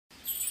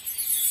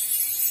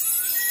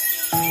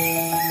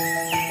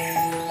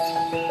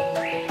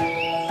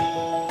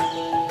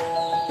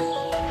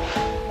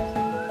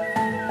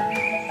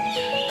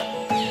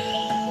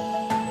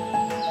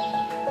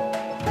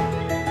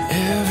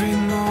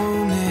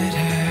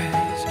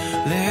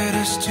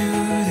us to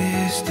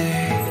this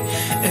day.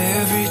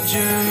 Every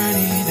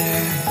journey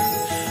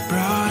that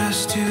brought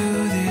us to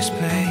this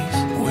place.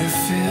 We're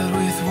filled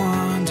with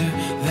wonder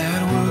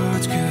that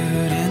words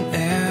couldn't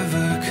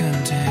ever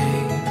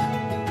contain.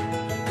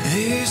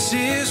 This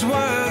is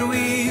what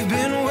we've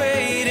been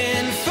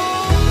waiting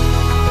for.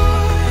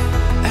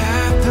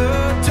 At the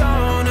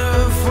dawn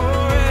of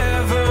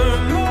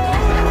forevermore,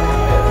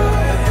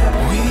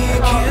 we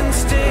can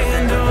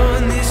stand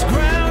on this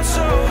ground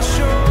so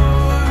sure.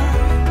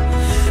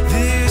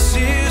 This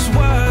is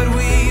what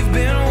we've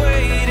been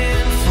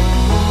waiting for.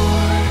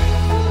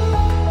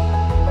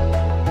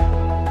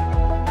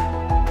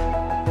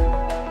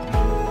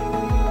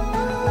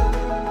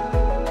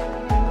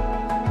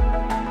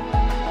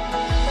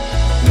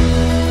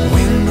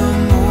 When the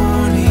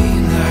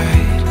morning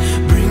light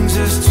brings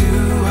us to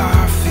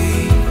our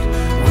feet,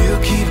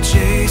 we'll keep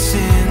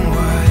chasing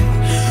what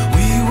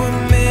we were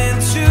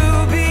meant to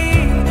be.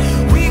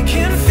 We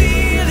can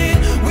feel it,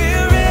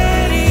 we're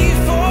ready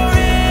for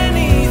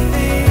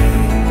anything.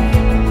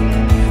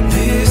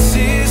 This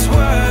is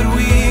what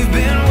we've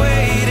been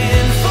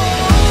waiting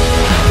for.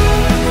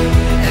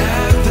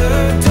 At the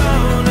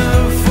dawn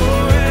of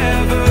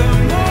forevermore,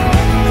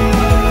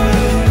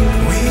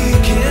 we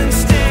can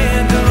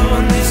stand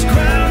on this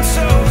ground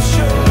so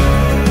sure.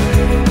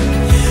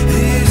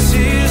 This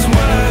is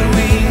what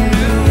we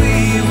knew we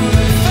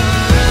would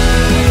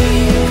find,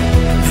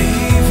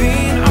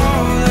 leaving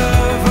all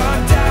of our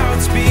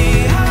doubts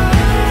behind.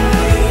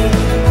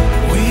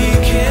 We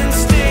can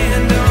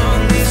stand on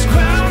this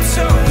ground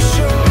so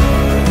sure.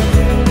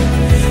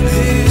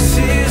 This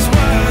is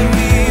what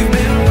we've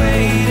been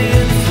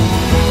waiting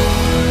for.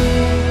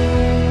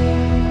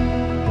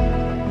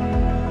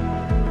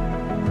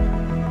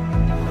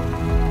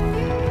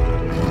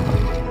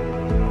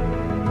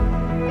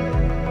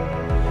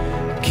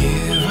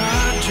 Give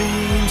our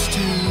dreams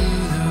to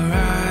the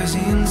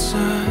rising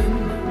sun.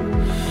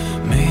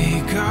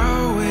 Make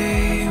our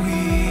way, we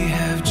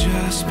have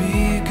just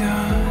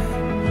begun.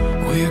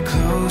 We're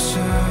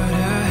closer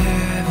to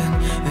heaven,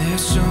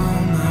 there's so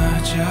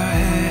much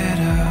ahead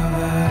of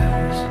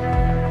us.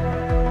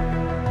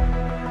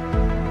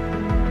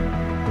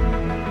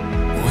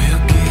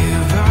 We'll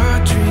give our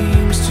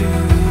dreams to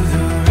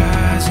the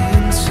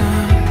rising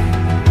sun.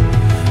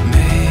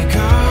 Make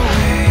our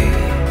way,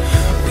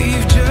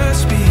 we've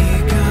just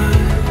begun.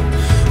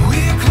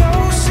 We're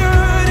closer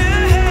to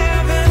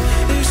heaven,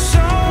 there's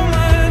so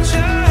much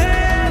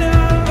ahead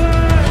of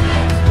us.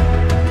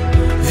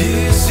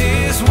 This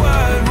is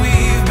what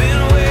we've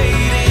been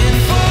waiting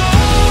for.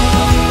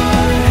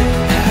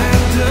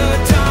 At the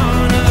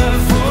dawn of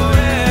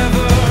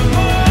forevermore,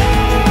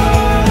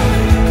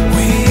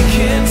 we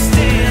can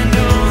stand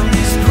on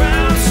this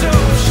ground so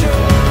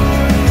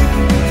sure.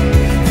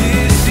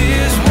 This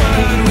is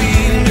what we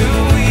knew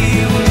we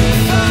would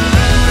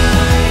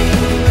find,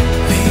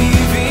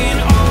 leaving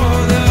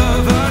all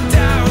of our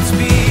doubts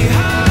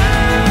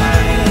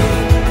behind.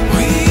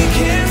 We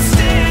can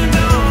stand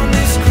on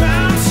this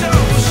ground so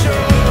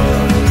sure.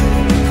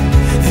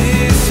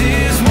 This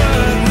is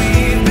what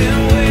we've been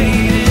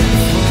waiting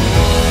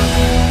for.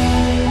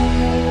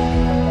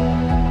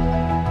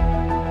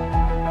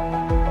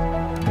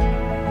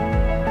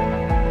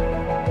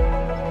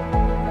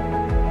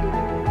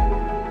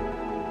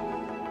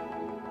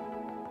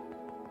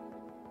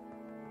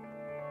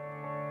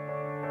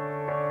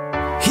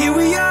 Here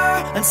we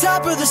are, on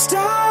top of the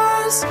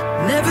stars.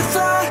 Never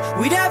thought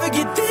we'd ever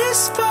get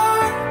this far.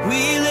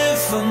 We live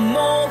for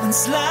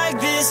moments like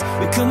this.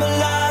 We come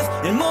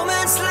alive in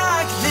moments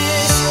like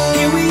this.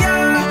 Here we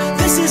are,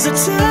 this is a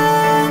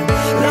time,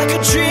 like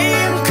a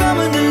dream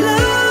coming to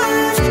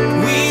life.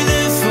 We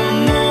live for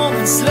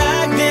moments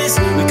like this.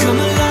 We come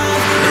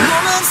alive in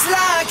moments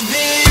like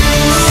this.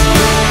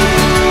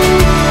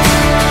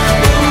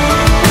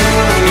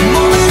 In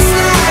moments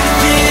like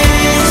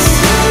this.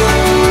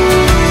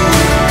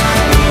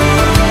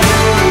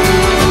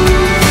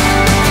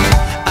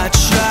 I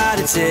try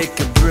to take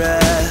a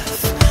breath,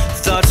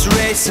 thoughts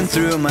racing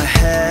through my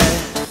head.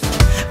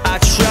 I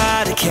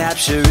try to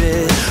capture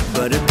it,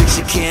 but a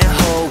picture can't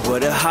hold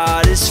what a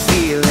heart is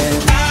feeling.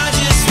 I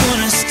just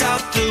wanna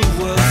stop the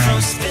world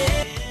from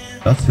spinning.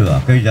 Đó sửa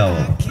cây dầu,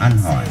 ăn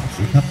hỏi,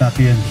 đi thắp ta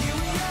tiên.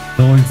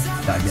 Tôi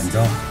đại diện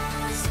cho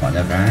họ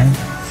nhà gái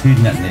xin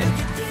nhận lễ.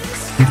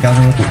 Xin cảm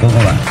ơn tụi con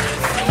các bạn.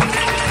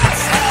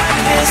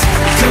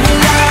 Come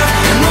alive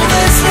in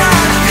moments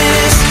like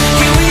this.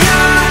 Here we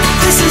are,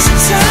 this is a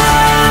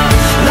time,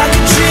 like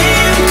a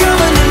dream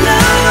coming to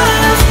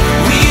life.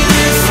 We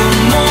live for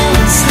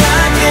moments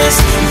like this.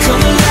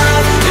 Come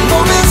alive in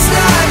moments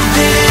like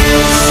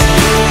this.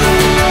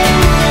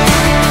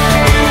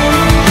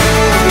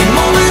 In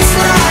moments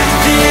like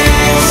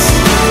this.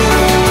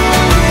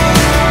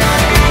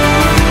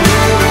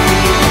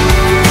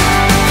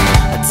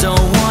 I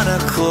don't wanna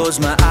close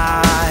my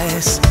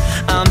eyes.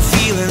 I'm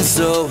feeling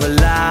so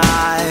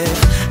alive.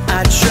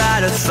 I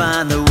try to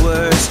find the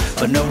words,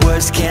 but no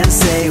words can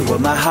say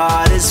what my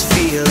heart is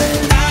feeling.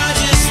 I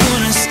just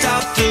wanna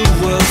stop the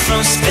world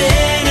from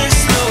spinning,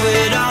 slow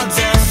it all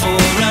down for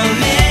a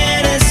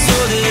minute so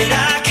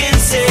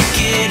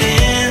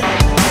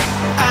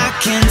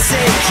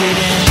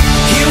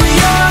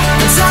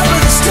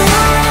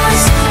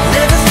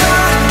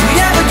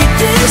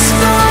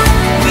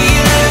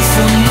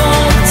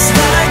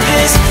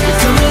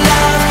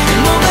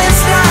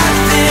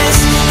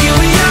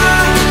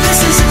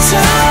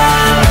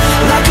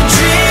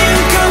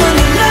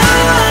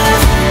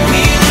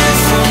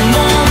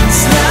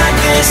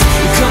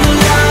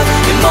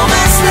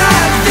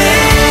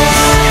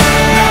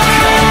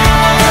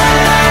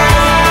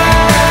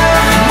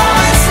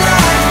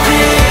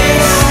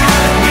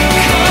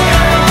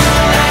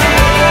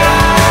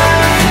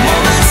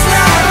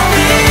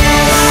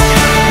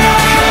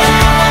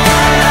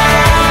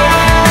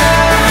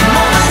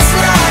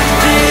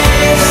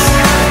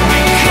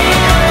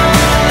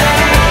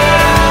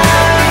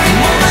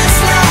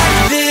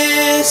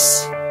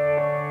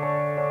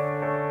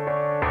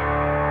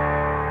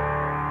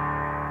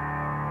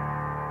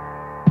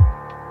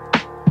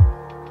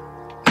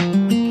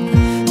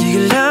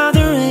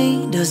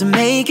does it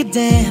make you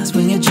dance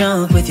when you're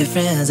drunk with your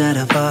friends at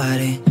a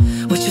party?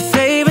 What's your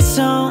favorite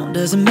song?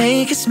 Does it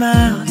make you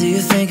smile? Do you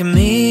think of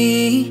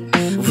me?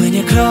 When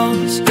you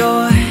close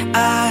your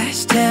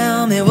eyes,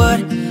 tell me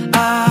what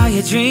are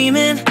you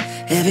dreaming?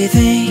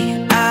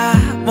 Everything I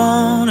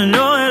wanna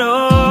know it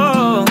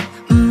all.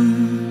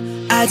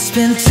 I'd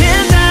spend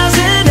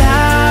 10,000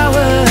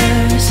 hours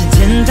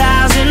and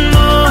 10,000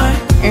 more.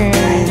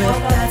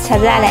 Thật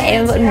ra là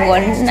em vẫn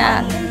muốn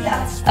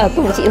ở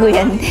cùng chị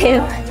Huyền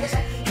thêm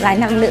vài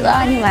năm nữa,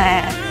 nhưng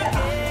mà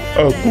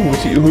ở cùng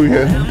chị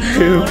Huyền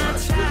thêm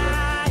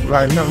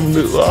vài năm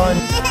nữa.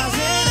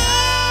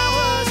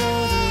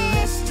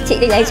 Chị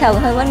định lấy chồng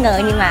hơi bất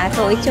ngờ, nhưng mà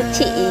thôi chúc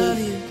chị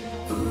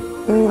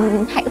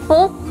hạnh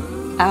phúc,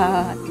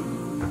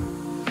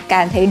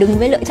 cảm thấy đúng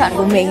với lựa chọn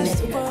của mình,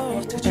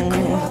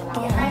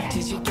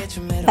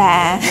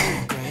 và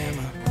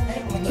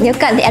nếu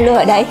cần thì em luôn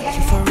ở đây.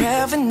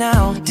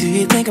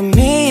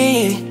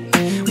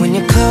 When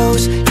you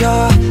close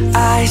your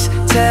eyes,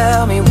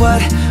 tell me what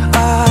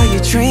are you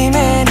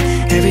dreaming?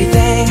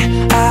 Everything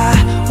I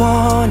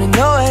wanna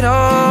know it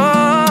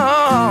all.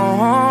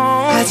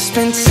 I'd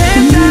spend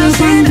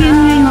 10,000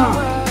 hours.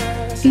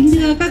 Kính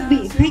thưa các vị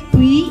khách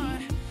quý,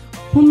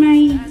 hôm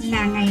nay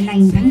là ngày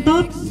lành tháng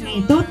tốt,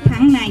 ngày tốt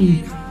tháng lành,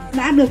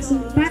 đã được sự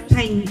tác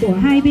thành của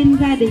hai bên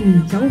gia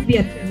đình cháu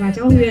Việt và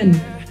cháu Huyền.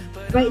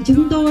 Vậy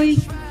chúng tôi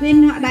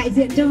bên họ đại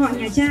diện cho họ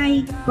nhà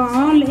trai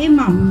có lễ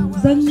mỏng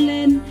dâng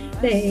lên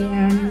để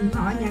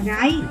họ nhà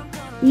gái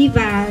đi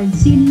và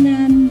xin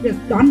được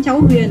đón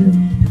cháu Huyền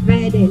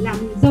về để làm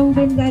dâu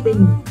bên gia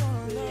đình.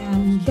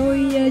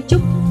 Tôi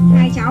chúc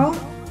hai cháu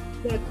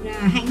được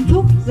hạnh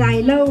phúc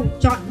dài lâu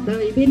trọn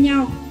đời bên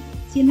nhau.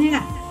 Xin hết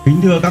ạ.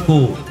 Kính thưa các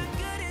cụ,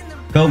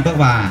 các ông các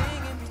bà,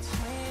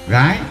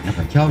 gái là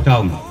phải treo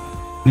chồng,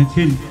 nên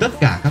xin tất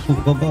cả các cụ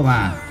công các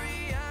bà,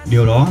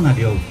 điều đó là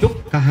điều chúc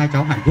các hai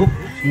cháu hạnh phúc.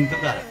 Xin chấp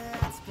nhận.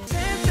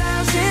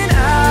 10,000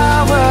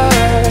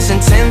 hours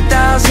and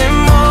 10,000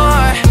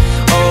 more.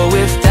 Oh,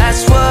 if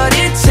that's what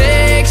it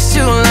takes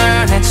to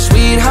learn that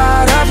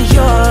sweetheart of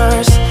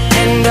yours.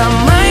 And I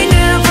might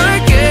never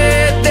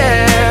get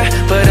there,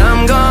 but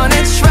I'm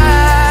gonna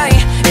try.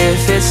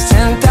 If it's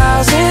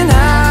 10,000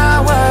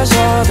 hours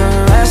or the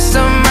rest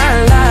of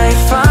my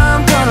life,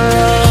 I'm gonna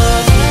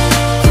love you.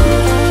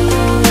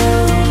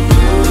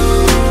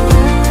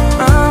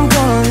 I'm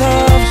gonna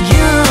love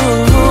you.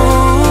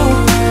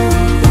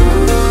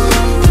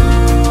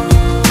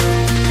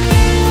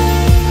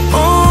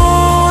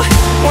 Oh,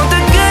 want the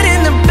good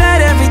and the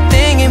bad,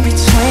 everything in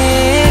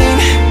between.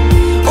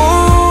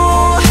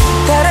 Oh,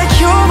 that'll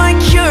cure my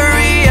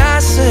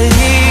curiosity.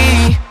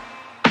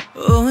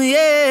 Oh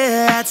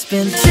yeah, I'd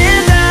spend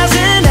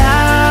 10,000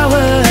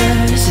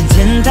 hours and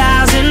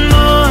 10,000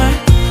 more.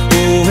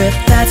 Oh, if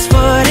that's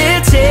what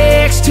it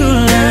takes to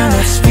learn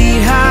that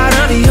sweetheart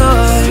of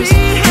yours.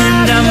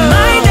 And I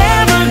might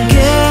never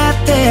get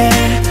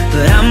there,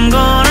 but I'm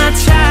gonna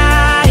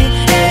try.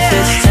 If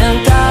it's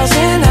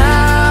 10,000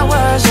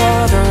 hours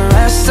or the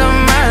rest of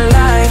my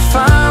life,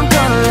 I'm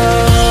gonna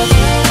love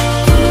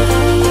you.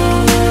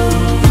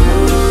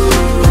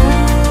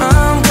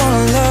 I'm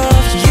gonna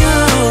love you.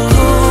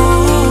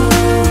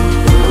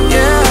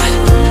 Yeah.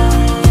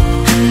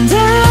 And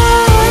I'm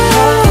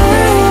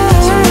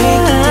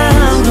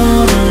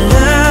gonna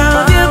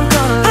love you.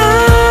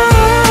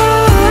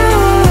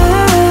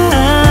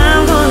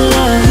 I'm gonna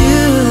love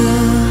you.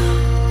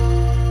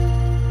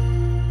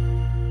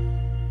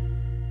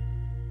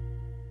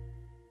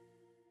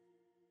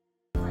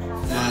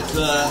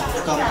 Thưa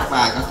các ông các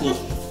bà các cụ,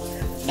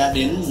 đã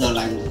đến giờ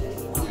lành,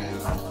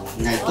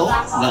 ngày tốt,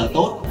 giờ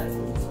tốt,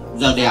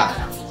 giờ đẹp.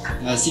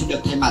 Xin được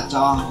thay mặt cho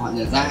họ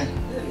nhà trai,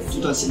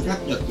 chúng tôi xin phép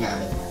được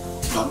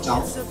đón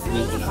cháu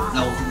về làm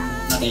dâu trong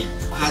gia đình.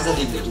 Hai gia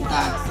đình của chúng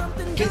ta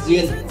kết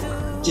duyên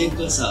trên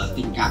cơ sở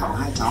tình cảm của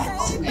hai cháu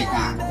sẽ ngày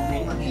càng có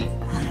mối quan hệ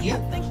thân thiết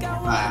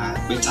và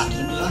bền chặt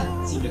hơn nữa.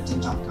 Xin được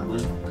trân trọng cảm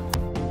ơn.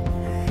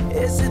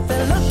 Is it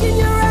the look in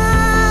your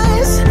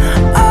eyes,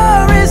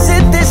 or is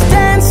it this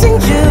dancing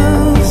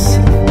juice?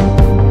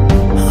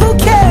 Who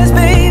cares,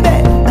 baby?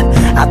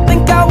 I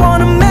think I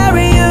wanna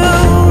marry you.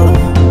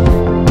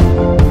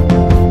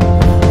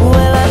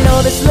 Well, I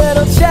know this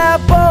little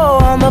chapel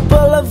on the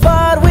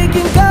boulevard we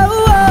can go.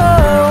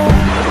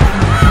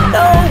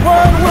 No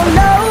one will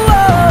know.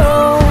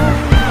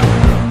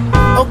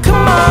 Oh,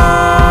 come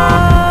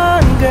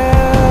on,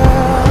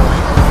 girl.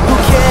 Who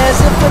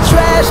cares if the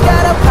trash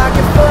got a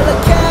pocket full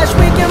of cash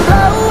we can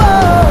blow?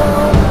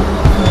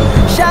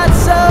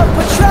 Shots of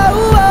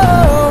Patrol,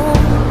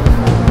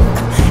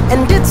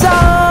 and it's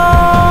all